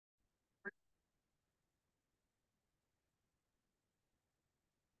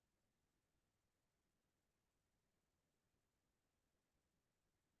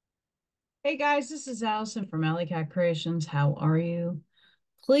Hey guys, this is Allison from Allykatkreations. How are you?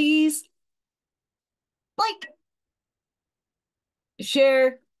 Please like,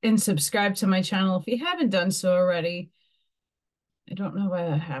 share, and subscribe to my channel if you haven't done so already. I don't know why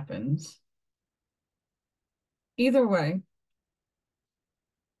that happens. Either way,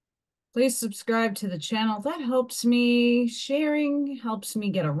 please subscribe to the channel. That helps me. Sharing helps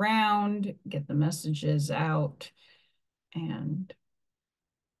me get around, get the messages out, and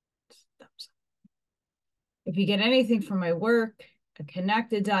if you get anything from my work, a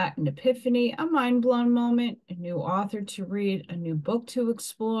connected dot, an epiphany, a mind blown moment, a new author to read, a new book to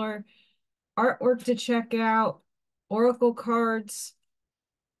explore, artwork to check out, oracle cards.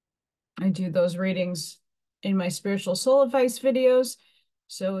 I do those readings in my spiritual soul advice videos.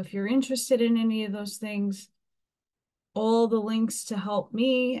 So if you're interested in any of those things, all the links to help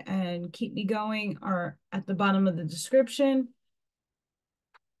me and keep me going are at the bottom of the description.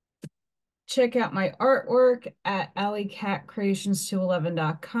 Check out my artwork at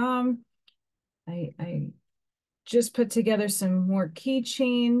AllyKatzkreations211.com. I just put together some more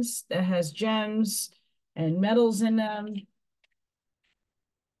keychains that has gems and metals in them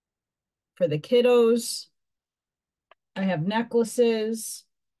for the kiddos. I have necklaces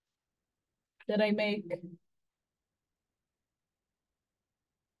that I make,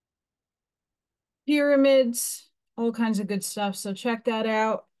 pyramids, all kinds of good stuff. So check that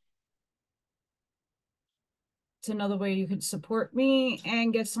out. It's another way you could support me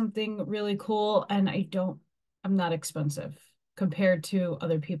and get something really cool. And I'm not expensive compared to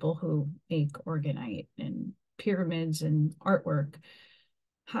other people who make orgonite and pyramids and artwork.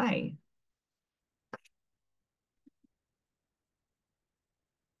 Hi.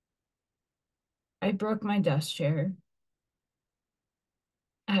 I broke my desk chair.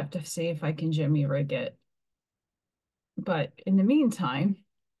 I have to see if I can jimmy rig it. But in the meantime,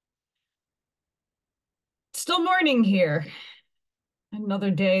 still morning here. Another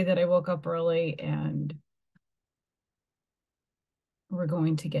day that I woke up early and we're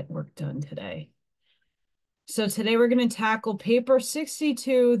going to get work done today. So today we're going to tackle paper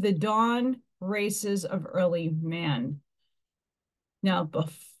 62, The Dawn Races of Early Man. Now,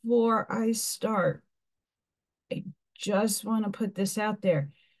 before I start, I just want to put this out there.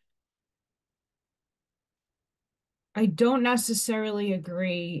 I don't necessarily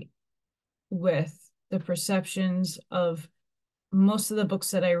agree with the perceptions of most of the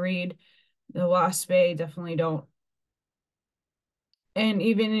books that I read. The WASP definitely don't. And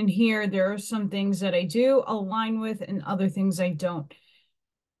even in here, there are some things that I do align with and other things I don't.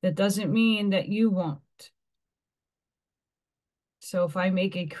 That doesn't mean that you won't. So if I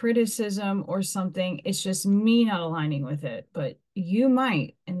make a criticism or something, it's just me not aligning with it, but you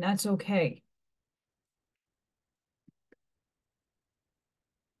might, and that's okay.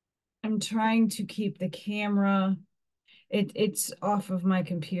 I'm trying to keep the camera. It's off of my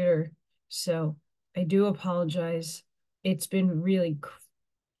computer, so I do apologize. It's been really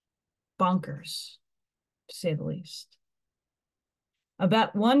bonkers, to say the least.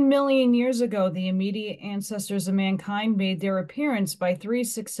 About 1 million years ago, the immediate ancestors of mankind made their appearance by 3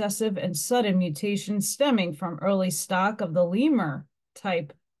 successive and sudden mutations stemming from early stock of the lemur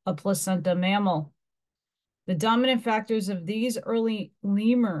type of placenta mammal. The dominant factors of these early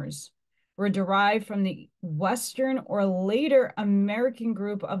lemurs were derived from the Western or later American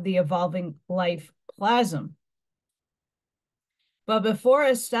group of the evolving life plasm. But before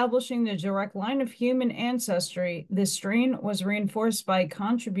establishing the direct line of human ancestry, this strain was reinforced by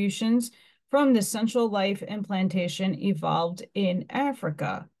contributions from the Central Life implantation evolved in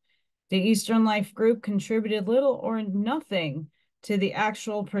Africa. The Eastern Life group contributed little or nothing to the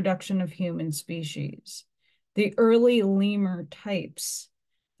actual production of human species. The early lemur types.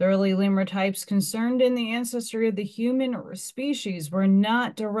 The early lemur types concerned in the ancestry of the human species were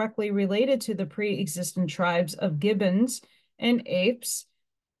not directly related to the pre-existent tribes of gibbons and apes,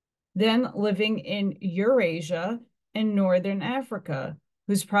 then living in Eurasia and Northern Africa,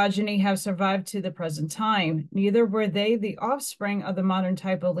 whose progeny have survived to the present time. Neither were they the offspring of the modern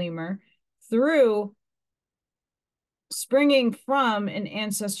type of lemur through springing from an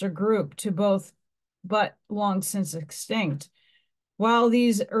ancestor group to both, but long since extinct. While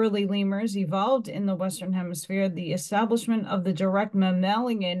these early lemurs evolved in the Western Hemisphere, the establishment of the direct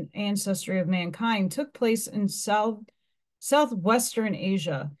mammalian ancestry of mankind took place in southwestern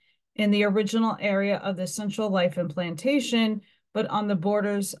Asia, in the original area of the Central Life implantation, but on the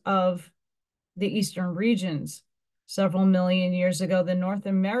borders of the eastern regions. Several million years ago, the North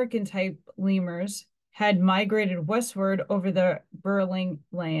American type lemurs had migrated westward over the Burling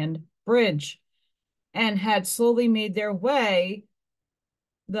Land Bridge and had slowly made their way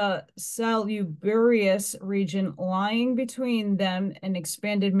the salubrious region lying between them an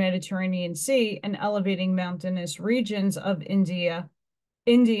expanded Mediterranean Sea and elevating mountainous regions of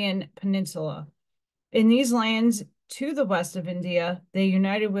Indian Peninsula. In these lands to the west of India, they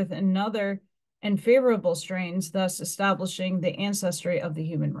united with another and favorable strains, thus establishing the ancestry of the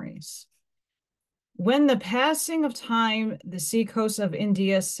human race. When the passing of time, the seacoast of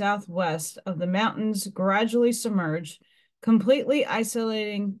India southwest of the mountains gradually submerged, completely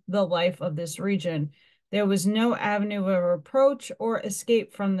isolating the life of this region. There was no avenue of approach or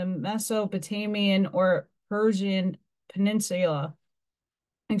escape from the Mesopotamian or Persian peninsula,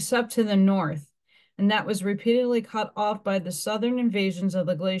 except to the north, and that was repeatedly cut off by the southern invasions of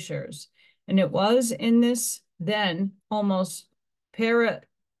the glaciers. And it was in this then almost paradisical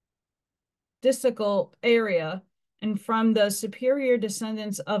area, and from the superior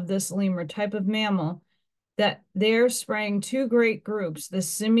descendants of this lemur type of mammal, that there sprang two great groups, the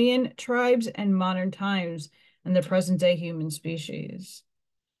simian tribes and modern times, and the present-day human species.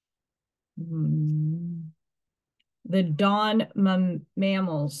 The dawn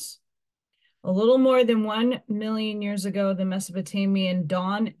mammals. A little more than 1 million years ago, the Mesopotamian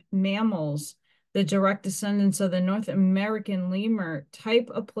dawn mammals, the direct descendants of the North American lemur type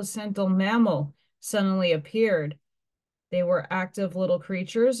of placental mammal, suddenly appeared. They were active little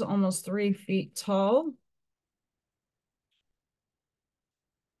creatures, almost 3 feet tall.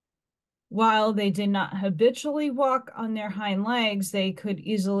 While they did not habitually walk on their hind legs, they could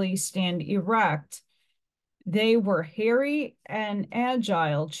easily stand erect. They were hairy and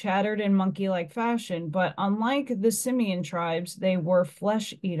agile, chattered in monkey-like fashion, but unlike the simian tribes, they were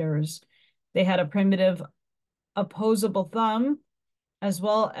flesh eaters. They had a primitive opposable thumb, as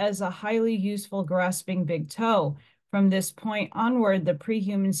well as a highly useful grasping big toe. From this point onward, the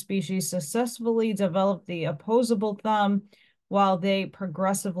pre-human species successfully developed the opposable thumb, while they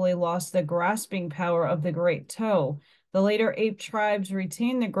progressively lost the grasping power of the great toe. The later ape tribes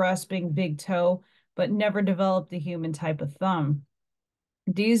retained the grasping big toe, but never developed the human type of thumb.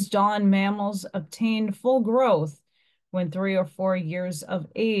 These dawn mammals obtained full growth when 3 or 4 years of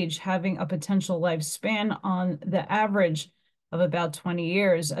age, having a potential lifespan on the average of about 20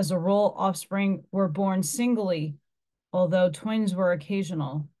 years. As a rule, offspring were born singly, although twins were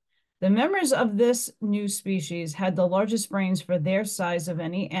occasional. The members of this new species had the largest brains for their size of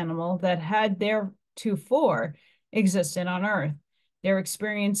any animal that had theretofore existed on Earth. They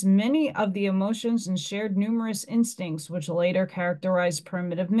experienced many of the emotions and shared numerous instincts which later characterized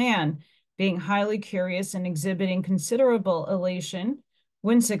primitive man, being highly curious and exhibiting considerable elation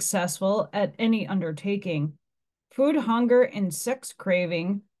when successful at any undertaking. Food hunger and sex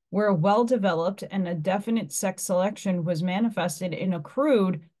craving were well developed, and a definite sex selection was manifested in a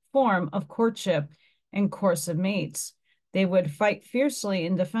crude form of courtship and course of mates. They would fight fiercely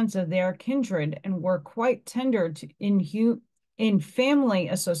in defense of their kindred and were quite tender in family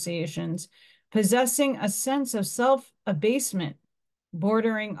associations, possessing a sense of self-abasement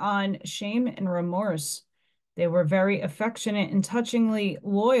bordering on shame and remorse. They were very affectionate and touchingly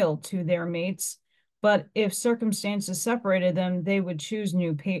loyal to their mates, but if circumstances separated them, they would choose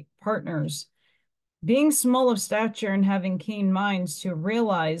new partners. Being small of stature and having keen minds to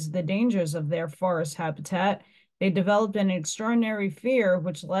realize the dangers of their forest habitat, they developed an extraordinary fear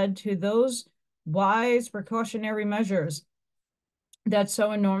which led to those wise precautionary measures that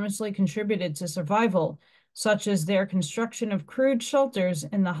so enormously contributed to survival, such as their construction of crude shelters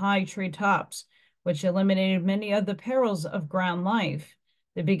in the high tree tops, which eliminated many of the perils of ground life.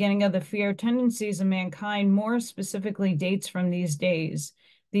 The beginning of the fear tendencies of mankind more specifically dates from these days.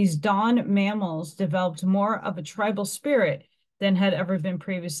 These dawn mammals developed more of a tribal spirit than had ever been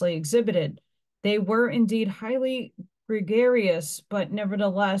previously exhibited. They were indeed highly gregarious, but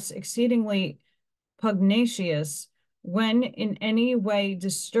nevertheless exceedingly pugnacious when in any way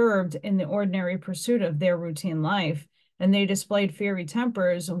disturbed in the ordinary pursuit of their routine life, and they displayed fiery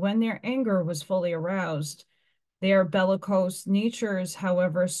tempers when their anger was fully aroused. Their bellicose natures,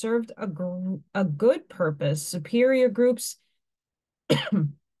 however, served a good purpose. Superior groups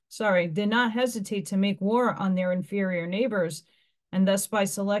did not hesitate to make war on their inferior neighbors, and thus by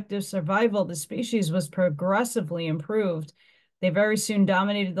selective survival, the species was progressively improved. They very soon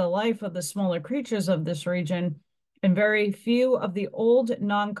dominated the life of the smaller creatures of this region, and very few of the old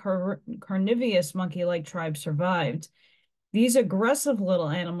non-carnivorous monkey-like tribes survived. These aggressive little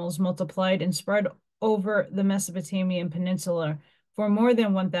animals multiplied and spread over the Mesopotamian peninsula for more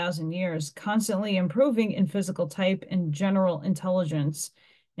than 1,000 years, constantly improving in physical type and general intelligence.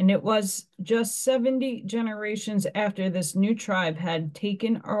 And it was just 70 generations after this new tribe had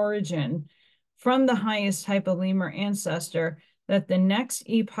taken origin from the highest type of lemur ancestor that the next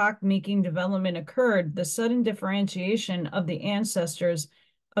epoch-making development occurred, the sudden differentiation of the ancestors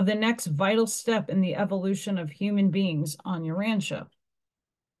of the next vital step in the evolution of human beings on Urantia.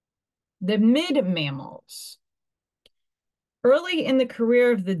 The mid-mammals. Early in the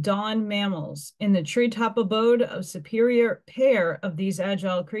career of the dawn mammals, in the treetop abode of superior pair of these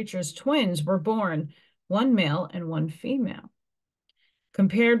agile creatures, twins were born, one male and one female.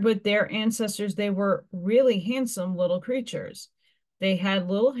 Compared with their ancestors, they were really handsome little creatures. They had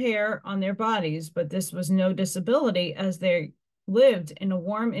little hair on their bodies, but this was no disability as they lived in a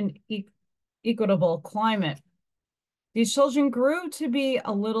warm and equitable climate. These children grew to be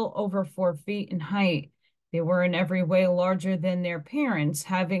a little over 4 feet in height. They were in every way larger than their parents,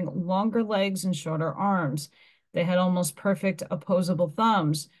 having longer legs and shorter arms. They had almost perfect opposable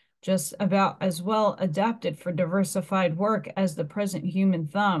thumbs, just about as well adapted for diversified work as the present human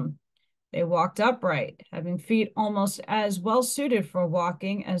thumb. They walked upright, having feet almost as well suited for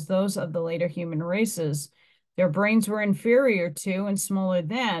walking as those of the later human races. Their brains were inferior to and smaller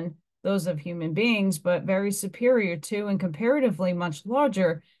than those of human beings, but very superior to and comparatively much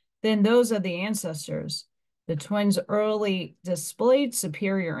larger than those of the ancestors. The twins early displayed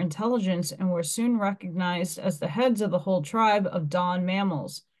superior intelligence and were soon recognized as the heads of the whole tribe of dawn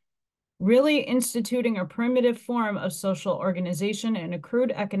mammals, really instituting a primitive form of social organization and a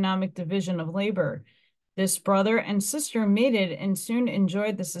crude economic division of labor. This brother and sister mated and soon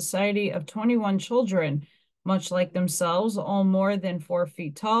enjoyed the society of 21 children, much like themselves, all more than 4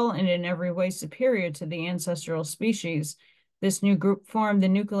 feet tall and in every way superior to the ancestral species. This new group formed the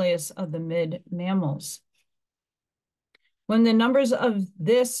nucleus of the mid-mammals. When the numbers of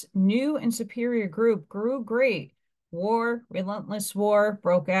this new and superior group grew great, relentless war,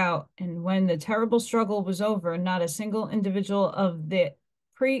 broke out. And when the terrible struggle was over, not a single individual of the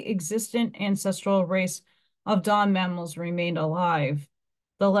pre-existent ancestral race of dawn mammals remained alive.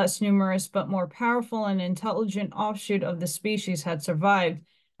 The less numerous but more powerful and intelligent offshoot of the species had survived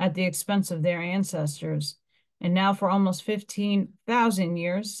at the expense of their ancestors. And now for almost 15,000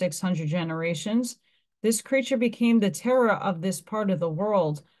 years, 600 generations, this creature became the terror of this part of the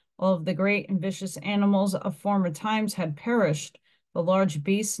world. All of the great and vicious animals of former times had perished. The large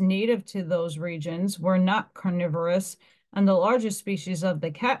beasts native to those regions were not carnivorous, and the largest species of the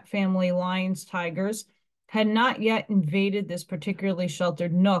cat family, lions, tigers, had not yet invaded this particularly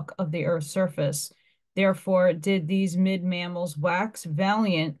sheltered nook of the Earth's surface. Therefore, did these mid-mammals wax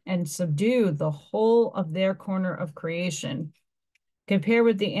valiant and subdue the whole of their corner of creation. Compared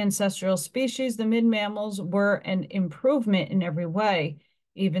with the ancestral species, the mid-mammals were an improvement in every way.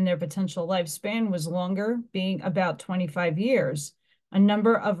 Even their potential lifespan was longer, being about 25 years. A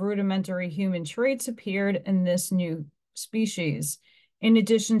number of rudimentary human traits appeared in this new species. In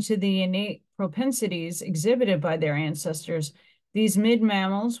addition to the innate propensities exhibited by their ancestors, these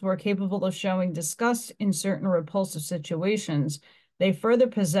mid-mammals were capable of showing disgust in certain repulsive situations. They further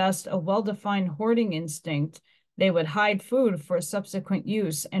possessed a well-defined hoarding instinct. They would hide food for subsequent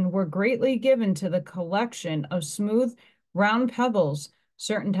use and were greatly given to the collection of smooth, round pebbles,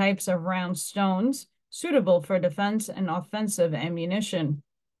 certain types of round stones, suitable for defense and offensive ammunition.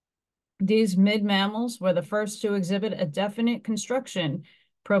 These mid-mammals were the first to exhibit a definite construction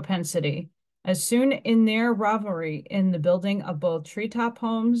propensity. As soon in their rivalry in the building of both treetop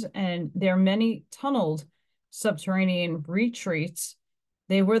homes and their many tunneled subterranean retreats,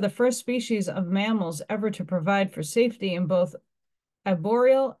 they were the first species of mammals ever to provide for safety in both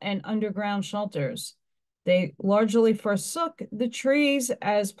arboreal and underground shelters. They largely forsook the trees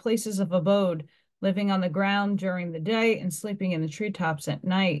as places of abode, living on the ground during the day and sleeping in the treetops at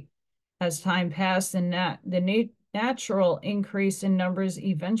night. As time passed, the natural increase in numbers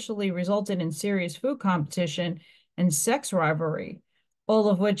eventually resulted in serious food competition and sex rivalry, all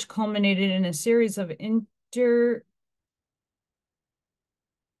of which culminated in a series of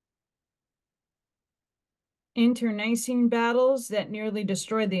internecine battles that nearly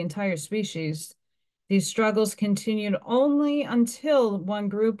destroyed the entire species. These struggles continued only until one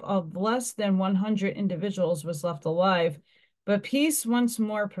group of less than 100 individuals was left alive, but peace once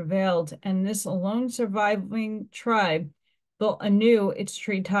more prevailed, and this alone surviving tribe built anew its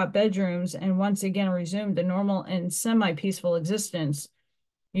treetop bedrooms and once again resumed a normal and semi-peaceful existence.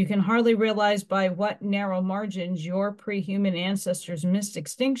 You can hardly realize by what narrow margins your pre-human ancestors missed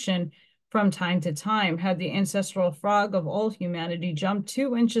extinction from time to time. Had the ancestral frog of all humanity jumped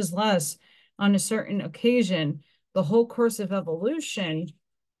 2 inches less on a certain occasion, the whole course of evolution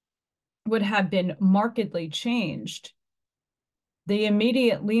would have been markedly changed. The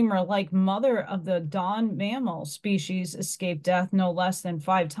immediate lemur-like mother of the dawn mammal species escaped death no less than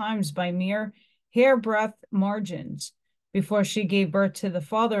 5 times by mere hairbreadth margins. before she gave birth to the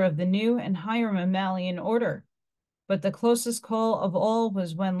father of the new and higher mammalian order. But the closest call of all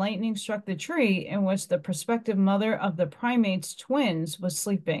was when lightning struck the tree in which the prospective mother of the primates' twins was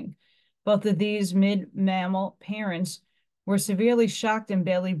sleeping. Both of these mid-mammal parents were severely shocked and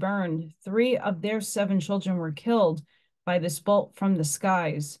badly burned. 3 of their 7 children were killed by this bolt from the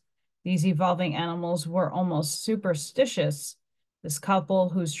skies. These evolving animals were almost superstitious. This couple,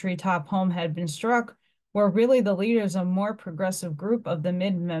 whose treetop home had been struck, were really the leaders of a more progressive group of the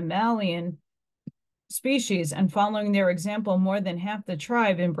mid-mammalian species, and following their example, more than half the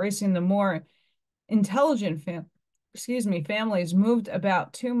tribe, embracing the more intelligent families, moved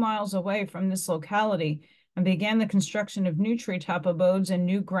about 2 miles away from this locality and began the construction of new treetop abodes and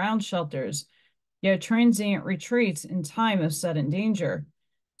new ground shelters, yet transient retreats in time of sudden danger.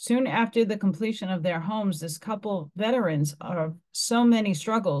 Soon after the completion of their homes, this couple, veterans of so many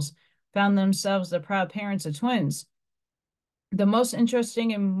struggles, found themselves the proud parents of twins, the most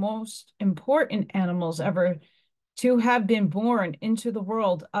interesting and most important animals ever to have been born into the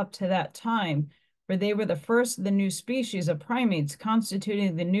world up to that time, for they were the first of the new species of primates,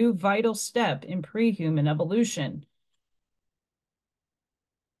 constituting the new vital step in pre-human evolution.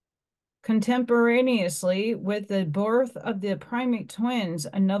 Contemporaneously with the birth of the primate twins,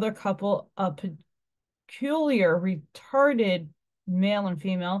 another couple, a peculiar retarded male and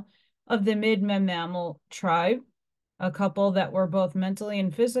female of the mid-mammal tribe, a couple that were both mentally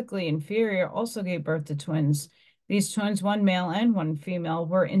and physically inferior, also gave birth to twins. These twins, one male and one female,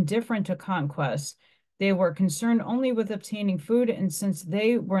 were indifferent to conquest. They were concerned only with obtaining food, and since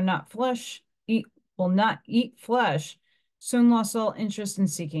they were not eat flesh, soon lost all interest in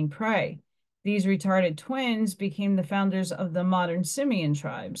seeking prey. These retarded twins became the founders of the modern simian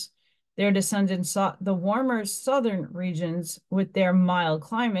tribes. Their descendants sought the warmer southern regions with their mild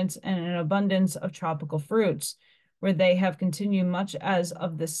climates and an abundance of tropical fruits, where they have continued much as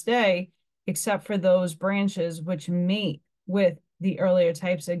of this day, except for those branches which mate with the earlier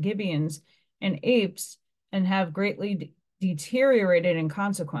types of gibbons and apes and have greatly deteriorated in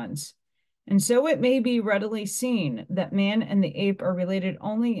consequence. And so it may be readily seen that man and the ape are related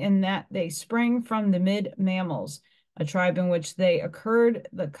only in that they sprang from the mid-mammals, a tribe in which they occurred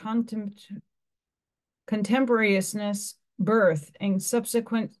the contemporaneous birth and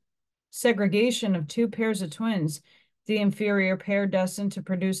subsequent segregation of 2 pairs of twins, the inferior pair destined to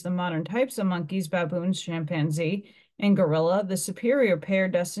produce the modern types of monkeys, baboons, chimpanzee, and gorilla, the superior pair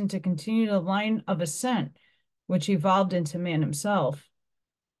destined to continue the line of ascent, which evolved into man himself.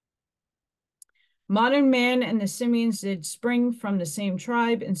 Modern man and the simians did spring from the same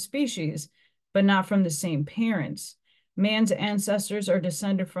tribe and species, but not from the same parents. Man's ancestors are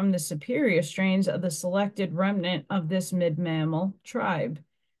descended from the superior strains of the selected remnant of this mid-mammal tribe,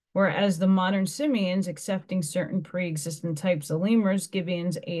 whereas the modern simians, excepting certain pre-existent types of lemurs,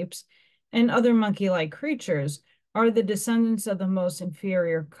 gibbons, apes, and other monkey-like creatures, are the descendants of the most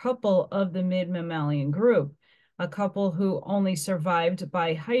inferior couple of the mid-mammalian group, a couple who only survived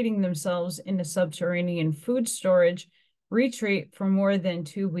by hiding themselves in a subterranean food storage retreat for more than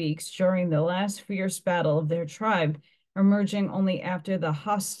 2 weeks during the last fierce battle of their tribe, emerging only after the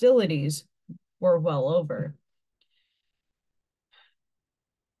hostilities were well over.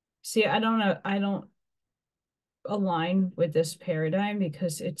 See, I don't align with this paradigm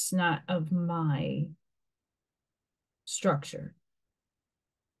because it's not of my structure.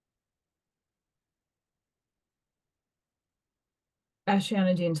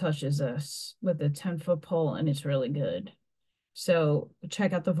 Ashiana touches us with a 10-foot pole, and it's really good. So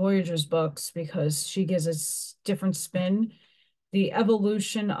check out the Voyagers books because she gives us different spin. The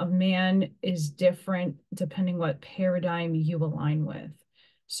evolution of man is different depending what paradigm you align with.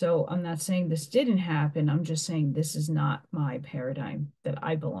 So I'm not saying this didn't happen. I'm just saying this is not my paradigm that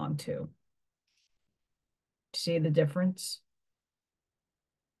I belong to. See the difference?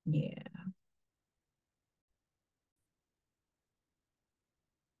 Yeah.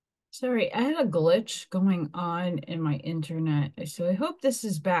 Sorry, I had a glitch going on in my internet, so I hope this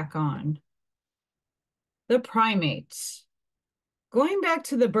is back on. The primates. Going back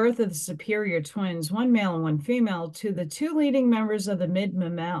to the birth of the superior twins, one male and one female, to the 2 leading members of the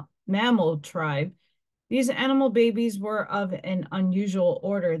mid-mammal tribe, these animal babies were of an unusual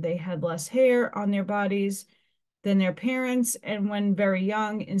order. They had less hair on their bodies than their parents, and when very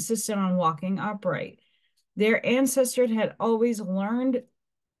young, insisted on walking upright. Their ancestors had always learned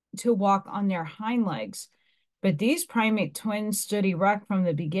to walk on their hind legs, but these primate twins stood erect from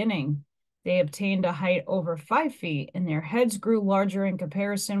the beginning. They obtained a height over 5 feet, and their heads grew larger in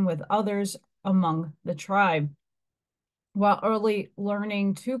comparison with others among the tribe. While early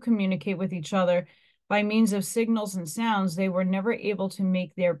learning to communicate with each other By means of signals and sounds, they were never able to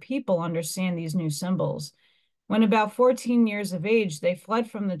make their people understand these new symbols. When about 14 years of age, they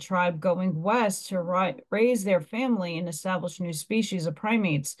fled from the tribe, going west to raise their family and establish new species of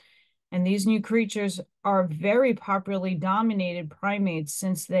primates. And these new creatures are very popularly dominated primates,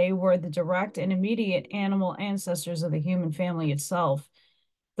 since they were the direct and immediate animal ancestors of the human family itself.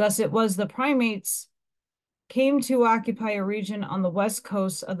 Thus, it was the primates came to occupy a region on the west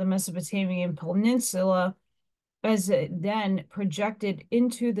coast of the Mesopotamian Peninsula, as it then projected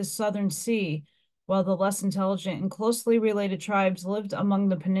into the Southern Sea, while the less intelligent and closely related tribes lived among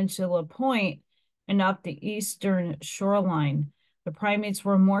the peninsula point and up the eastern shoreline. The primates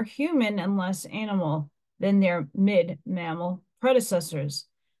were more human and less animal than their mid-mammal predecessors.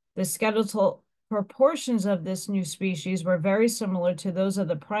 The skeletal proportions of this new species were very similar to those of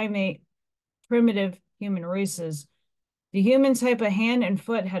the primitive human races. The human type of hand and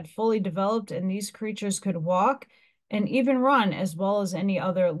foot had fully developed, and these creatures could walk and even run as well as any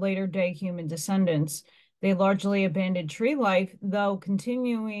other later-day human descendants. They largely abandoned tree life, though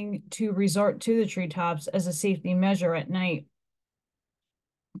continuing to resort to the treetops as a safety measure at night.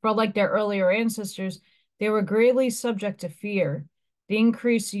 For like their earlier ancestors, they were greatly subject to fear. The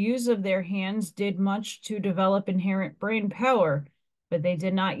increased use of their hands did much to develop inherent brain power, but they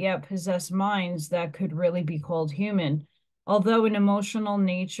did not yet possess minds that could really be called human. Although in emotional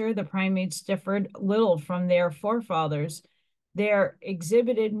nature, the primates differed little from their forefathers, they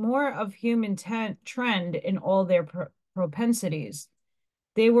exhibited more of human trend in all their propensities.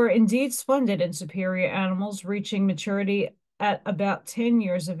 They were indeed splendid and superior animals, reaching maturity at about 10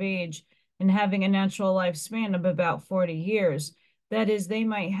 years of age and having a natural lifespan of about 40 years. That is, they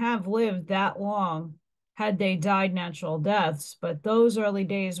might have lived that long had they died natural deaths, but those early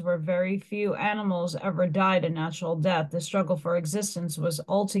days where very few animals ever died a natural death, the struggle for existence was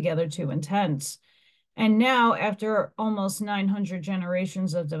altogether too intense. And now, after almost 900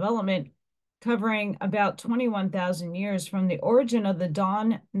 generations of development, covering about 21,000 years from the origin of the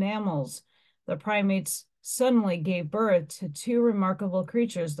dawn mammals, the primates suddenly gave birth to two remarkable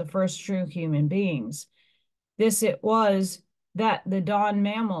creatures, the first true human beings. This it was that the dawn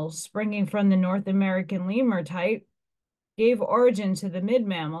mammals, springing from the North American lemur type, gave origin to the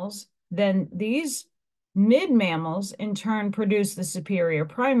mid-mammals. Then these mid-mammals in turn produced the superior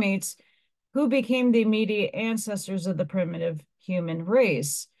primates, who became the immediate ancestors of the primitive human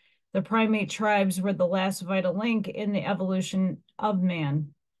race. The primate tribes were the last vital link in the evolution of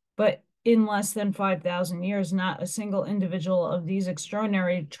man. But in less than 5,000 years, not a single individual of these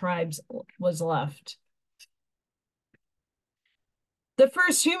extraordinary tribes was left. The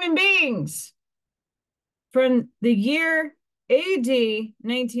first human beings. From the year AD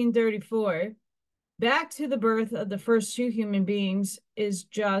 1934 back to the birth of the first two human beings is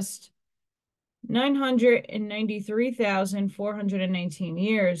just 993,419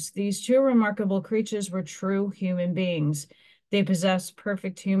 years. These two remarkable creatures were true human beings. They possessed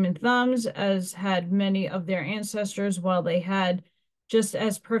perfect human thumbs, as had many of their ancestors, while they had just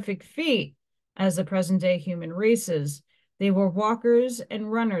as perfect feet as the present-day human races. They were walkers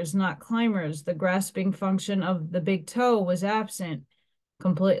and runners, not climbers. The grasping function of the big toe was absent,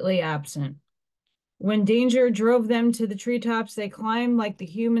 completely absent. When danger drove them to the treetops, they climbed like the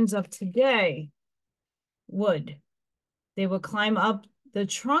humans of today would. They would climb up the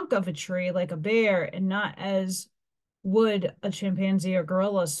trunk of a tree like a bear, and not as would a chimpanzee or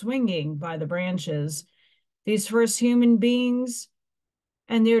gorilla swinging by the branches. These first human beings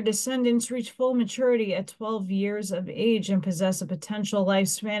and their descendants reach full maturity at 12 years of age and possess a potential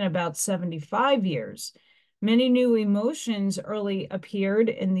lifespan about 75 years. Many new emotions early appeared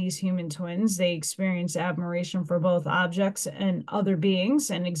in these human twins. They experienced admiration for both objects and other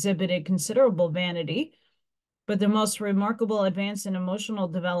beings and exhibited considerable vanity. But the most remarkable advance in emotional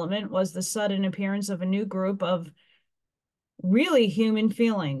development was the sudden appearance of a new group of really human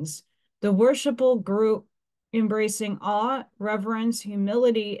feelings. The worshipful group embracing awe, reverence,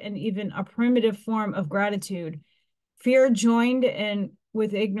 humility, and even a primitive form of gratitude. Fear joined in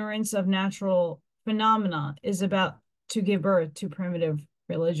with ignorance of natural phenomena is about to give birth to primitive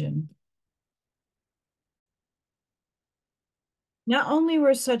religion. Not only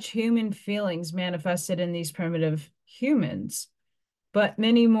were such human feelings manifested in these primitive humans, but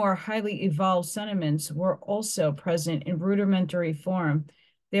many more highly evolved sentiments were also present in rudimentary form.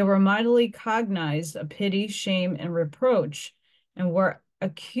 They were mightily cognized of pity, shame, and reproach, and were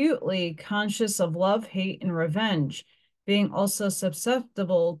acutely conscious of love, hate, and revenge, being also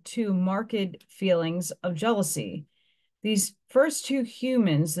susceptible to marked feelings of jealousy. These first two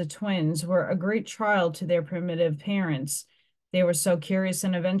humans, the twins, were a great trial to their primitive parents. They were so curious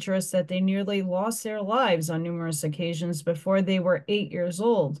and adventurous that they nearly lost their lives on numerous occasions before they were 8 years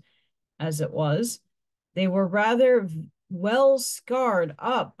old. As it was, they were rather well scarred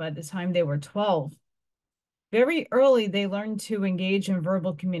up by the time they were 12. Very early, they learned to engage in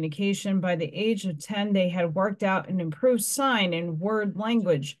verbal communication. By the age of 10, they had worked out an improved sign and word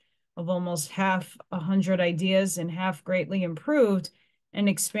language of almost half 100 ideas and half greatly improved and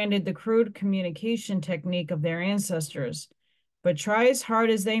expanded the crude communication technique of their ancestors. But try as hard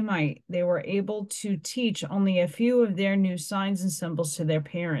as they might, they were able to teach only a few of their new signs and symbols to their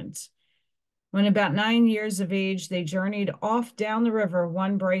parents. When about 9 years of age, they journeyed off down the river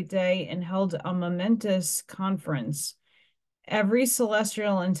one bright day and held a momentous conference. Every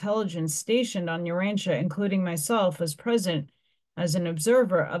celestial intelligence stationed on Urantia, including myself, was present as an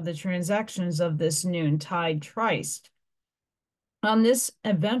observer of the transactions of this noontide tryst. On this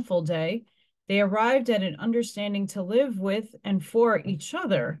eventful day, they arrived at an understanding to live with and for each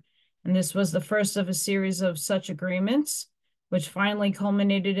other, and this was the first of a series of such agreements, which finally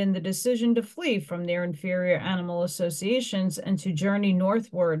culminated in the decision to flee from their inferior animal associations and to journey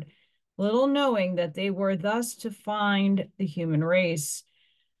northward, little knowing that they were thus to find the human race.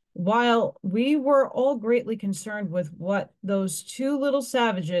 While we were all greatly concerned with what those two little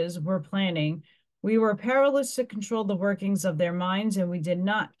savages were planning, we were powerless to control the workings of their minds, and we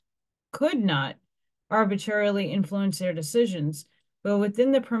could not arbitrarily influence their decisions. But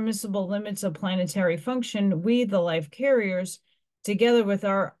within the permissible limits of planetary function, we, the life carriers, together with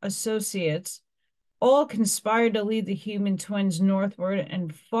our associates, all conspired to lead the human twins northward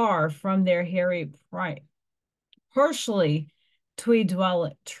and far from their hairy, partially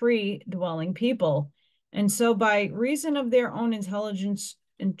tree-dwelling people. And so by reason of their own intelligence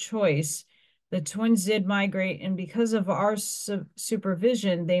and choice, the twins did migrate, and because of our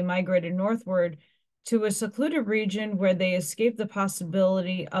supervision, they migrated northward to a secluded region where they escaped the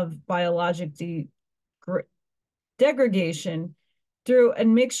possibility of biologic degradation through a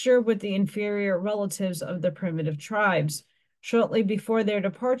mixture with the inferior relatives of the primitive tribes. Shortly before their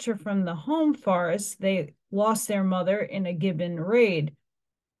departure from the home forest, they lost their mother in a gibbon raid.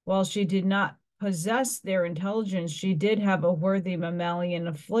 While she did not possess their intelligence, she did have a worthy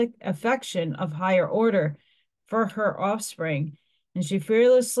mammalian affection of higher order for her offspring, and she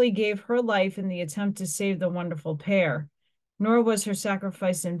fearlessly gave her life in the attempt to save the wonderful pair. Nor was her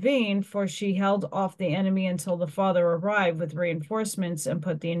sacrifice in vain, for she held off the enemy until the father arrived with reinforcements and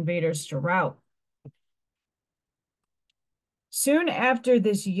put the invaders to rout. Soon after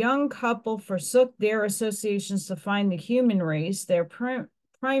this young couple forsook their associations to find the human race, their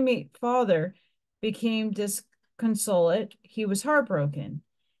primate father became disconsolate. He was heartbroken.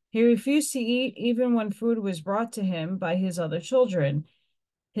 He refused to eat even when food was brought to him by his other children.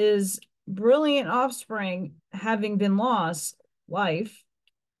 His brilliant offspring, having been lost, life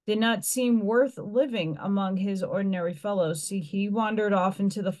did not seem worth living among his ordinary fellows. See, he wandered off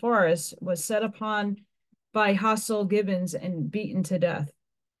into the forest, was set upon by hostile gibbons, and beaten to death.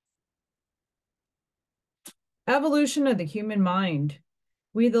 Evolution of the human mind.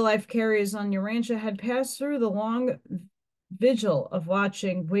 We, the life carriers on Urantia, had passed through the long vigil of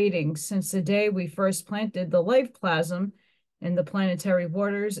watching, waiting, since the day we first planted the life plasm in the planetary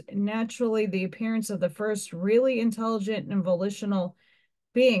waters. Naturally, the appearance of the first really intelligent and volitional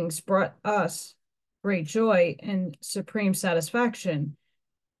beings brought us great joy and supreme satisfaction.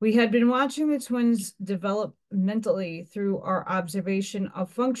 We had been watching the twins develop mentally through our observation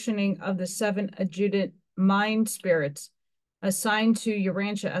of functioning of the 7 adjutant mind spirits assigned to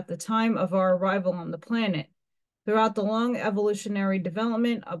Urantia at the time of our arrival on the planet. Throughout the long evolutionary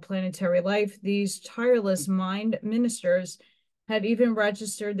development of planetary life, these tireless mind ministers had even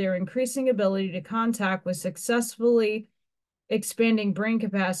registered their increasing ability to contact with successfully expanding brain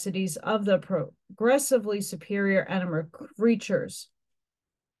capacities of the progressively superior animal creatures.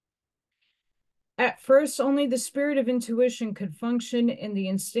 At first, only the spirit of intuition could function in the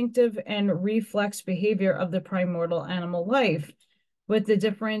instinctive and reflex behavior of the primordial animal life. With the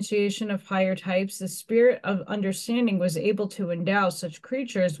differentiation of higher types, the spirit of understanding was able to endow such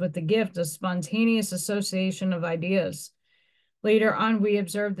creatures with the gift of spontaneous association of ideas. Later on, we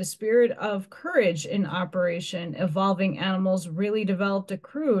observed the spirit of courage in operation. Evolving animals really developed a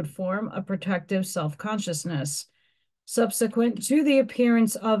crude form of protective self-consciousness. Subsequent to the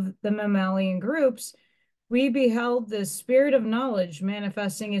appearance of the mammalian groups, we beheld the spirit of knowledge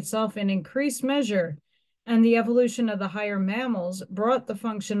manifesting itself in increased measure, and the evolution of the higher mammals brought the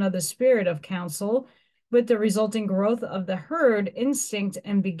function of the spirit of counsel, with the resulting growth of the herd instinct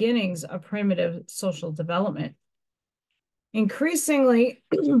and beginnings of primitive social development. Increasingly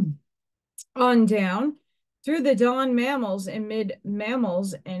on down, Through the dawn mammals and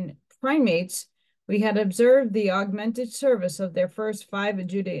mid-mammals and primates, we had observed the augmented service of their first 5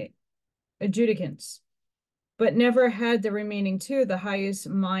 adjudicants, but never had the remaining 2, the highest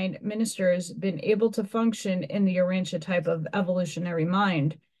mind ministers, been able to function in the Urantia type of evolutionary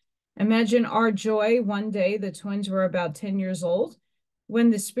mind. Imagine our joy one day, the twins were about 10 years old, when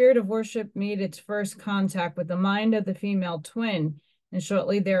the spirit of worship made its first contact with the mind of the female twin, and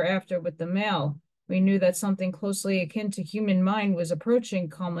shortly thereafter with the male. We knew that something closely akin to human mind was approaching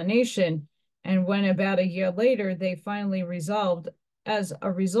culmination, and when about a year later, they finally resolved, as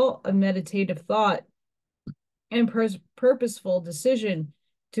a result of meditative thought and purposeful decision,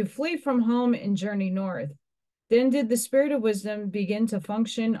 to flee from home and journey north. Then did the spirit of wisdom begin to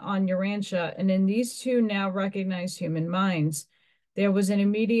function on Urantia, and in these 2 now recognized human minds. There was an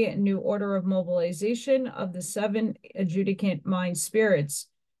immediate new order of mobilization of the 7 adjudicant mind spirits.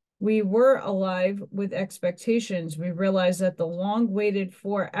 We were alive with expectations. We realized that the long-waited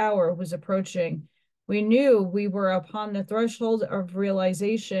 4-hour was approaching. We knew we were upon the threshold of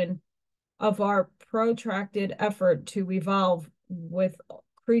realization of our protracted effort to evolve with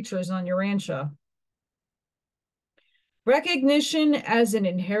creatures on Urantia. Recognition as an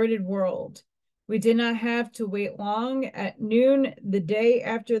inherited world. We did not have to wait long. At noon, the day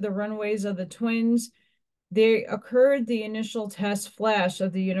after the runways of the twins, there occurred the initial test flash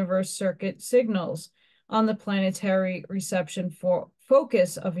of the universe circuit signals on the planetary reception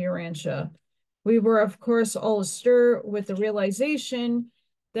focus of Urantia. We were, of course, all astir with the realization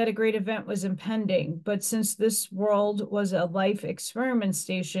that a great event was impending, but since this world was a life experiment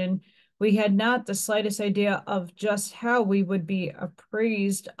station, we had not the slightest idea of just how we would be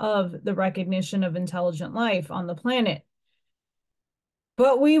appraised of the recognition of intelligent life on the planet.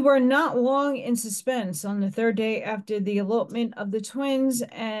 But we were not long in suspense. On the 3rd day after the elopement of the twins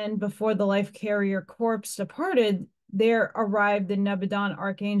and before the life carrier corps departed, there arrived the Nebadon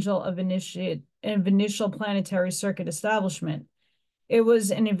Archangel of initial planetary circuit establishment. It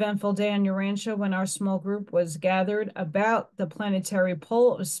was an eventful day on Urantia when our small group was gathered about the planetary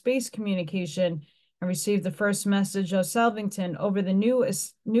pole of space communication and received the first message of Salvington over the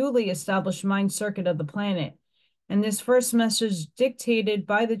newly established mind circuit of the planet. And this first message, dictated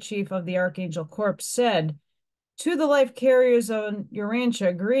by the chief of the Archangel Corps, said, "To the life carriers on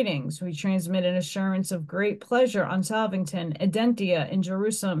Urantia, greetings. We transmit an assurance of great pleasure on Salvington, Adentia, in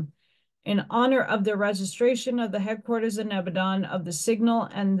Jerusalem, in honor of the registration of the headquarters in Nebadon of the signal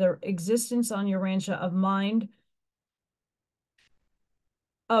and the existence on Urantia of mind,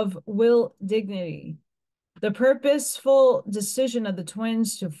 of will, dignity. The purposeful decision of the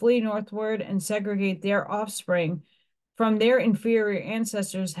twins to flee northward and segregate their offspring from their inferior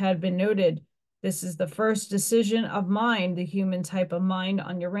ancestors had been noted. This is the first decision of mind, the human type of mind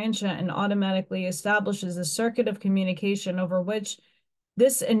on Urantia, and automatically establishes a circuit of communication over which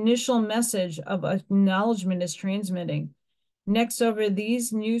this initial message of acknowledgement is transmitting. Next over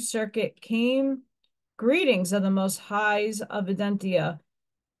these new circuit came greetings of the most highs of Adentia,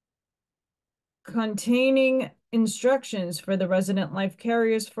 containing instructions for the resident life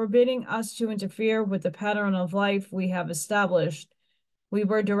carriers forbidding us to interfere with the pattern of life we have established. We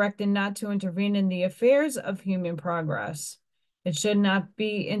were directed not to intervene in the affairs of human progress. It should not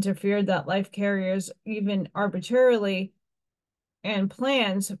be interfered that life carriers, even arbitrarily, and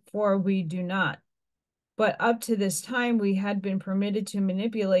plans, for we do not. But up to this time, we had been permitted to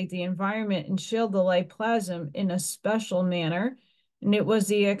manipulate the environment and shield the light plasm in a special manner, and it was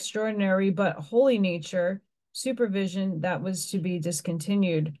the extraordinary but holy nature supervision that was to be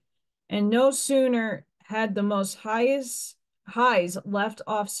discontinued. And no sooner had the most highs left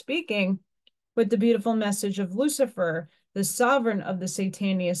off speaking with the beautiful message of Lucifer, the sovereign of the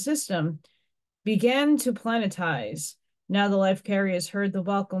Satania system, began to planetize. Now the life carriers heard the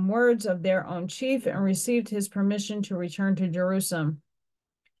welcome words of their own chief and received his permission to return to Jerusalem.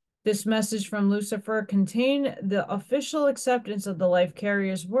 This message from Lucifer contained the official acceptance of the life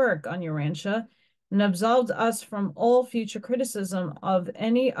carriers' work on Urantia and absolved us from all future criticism of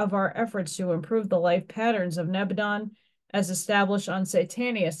any of our efforts to improve the life patterns of Nebadon as established on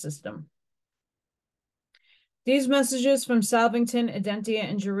Satania system. These messages from Salvington, Adentia,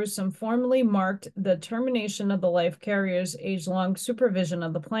 and Jerusalem formally marked the termination of the life carriers' age-long supervision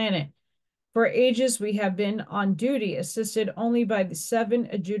of the planet. For ages, we have been on duty, assisted only by the 7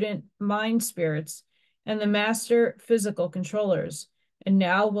 adjutant mind spirits and the master physical controllers. And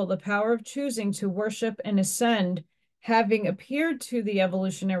now will the power of choosing to worship and ascend, having appeared to the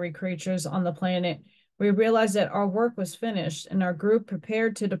evolutionary creatures on the planet, we realized that our work was finished and our group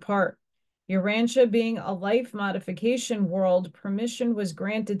prepared to depart. Urantia being a life modification world, permission was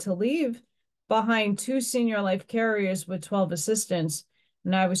granted to leave, behind 2 senior life carriers with 12 assistants,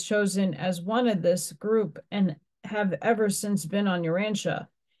 and I was chosen as one of this group and have ever since been on Urantia.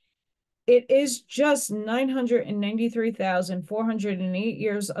 It is just 993,408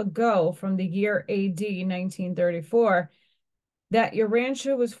 years ago from the year AD 1934 that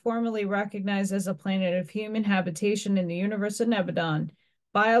Urantia was formally recognized as a planet of human habitation in the universe of Nebadon.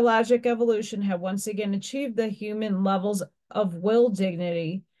 Biologic evolution had once again achieved the human levels of will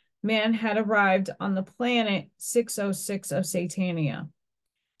dignity. Man had arrived on the planet 606 of Satania.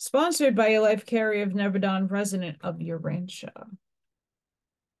 Sponsored by a life carrier of Nebadon, resident of Urantia.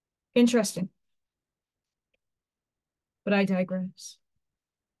 Interesting. But I digress.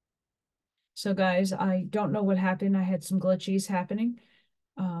 So guys, I don't know what happened. I had some glitches happening.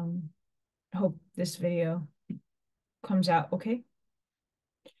 Hope this video comes out okay.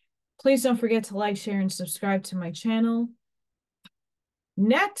 Please don't forget to like, share, and subscribe to my channel.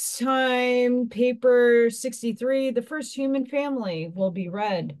 Next time, paper 63, the first human family, will be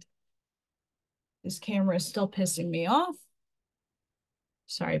read. This camera is still pissing me off.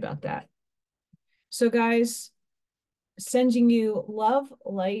 Sorry about that. So guys, sending you love,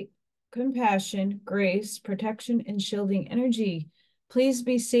 light, compassion, grace, protection, and shielding energy. Please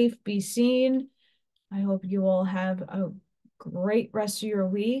be safe, be seen. I hope you all have a great rest of your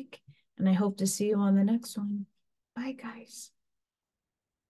week, and I hope to see you on the next one. Bye, guys.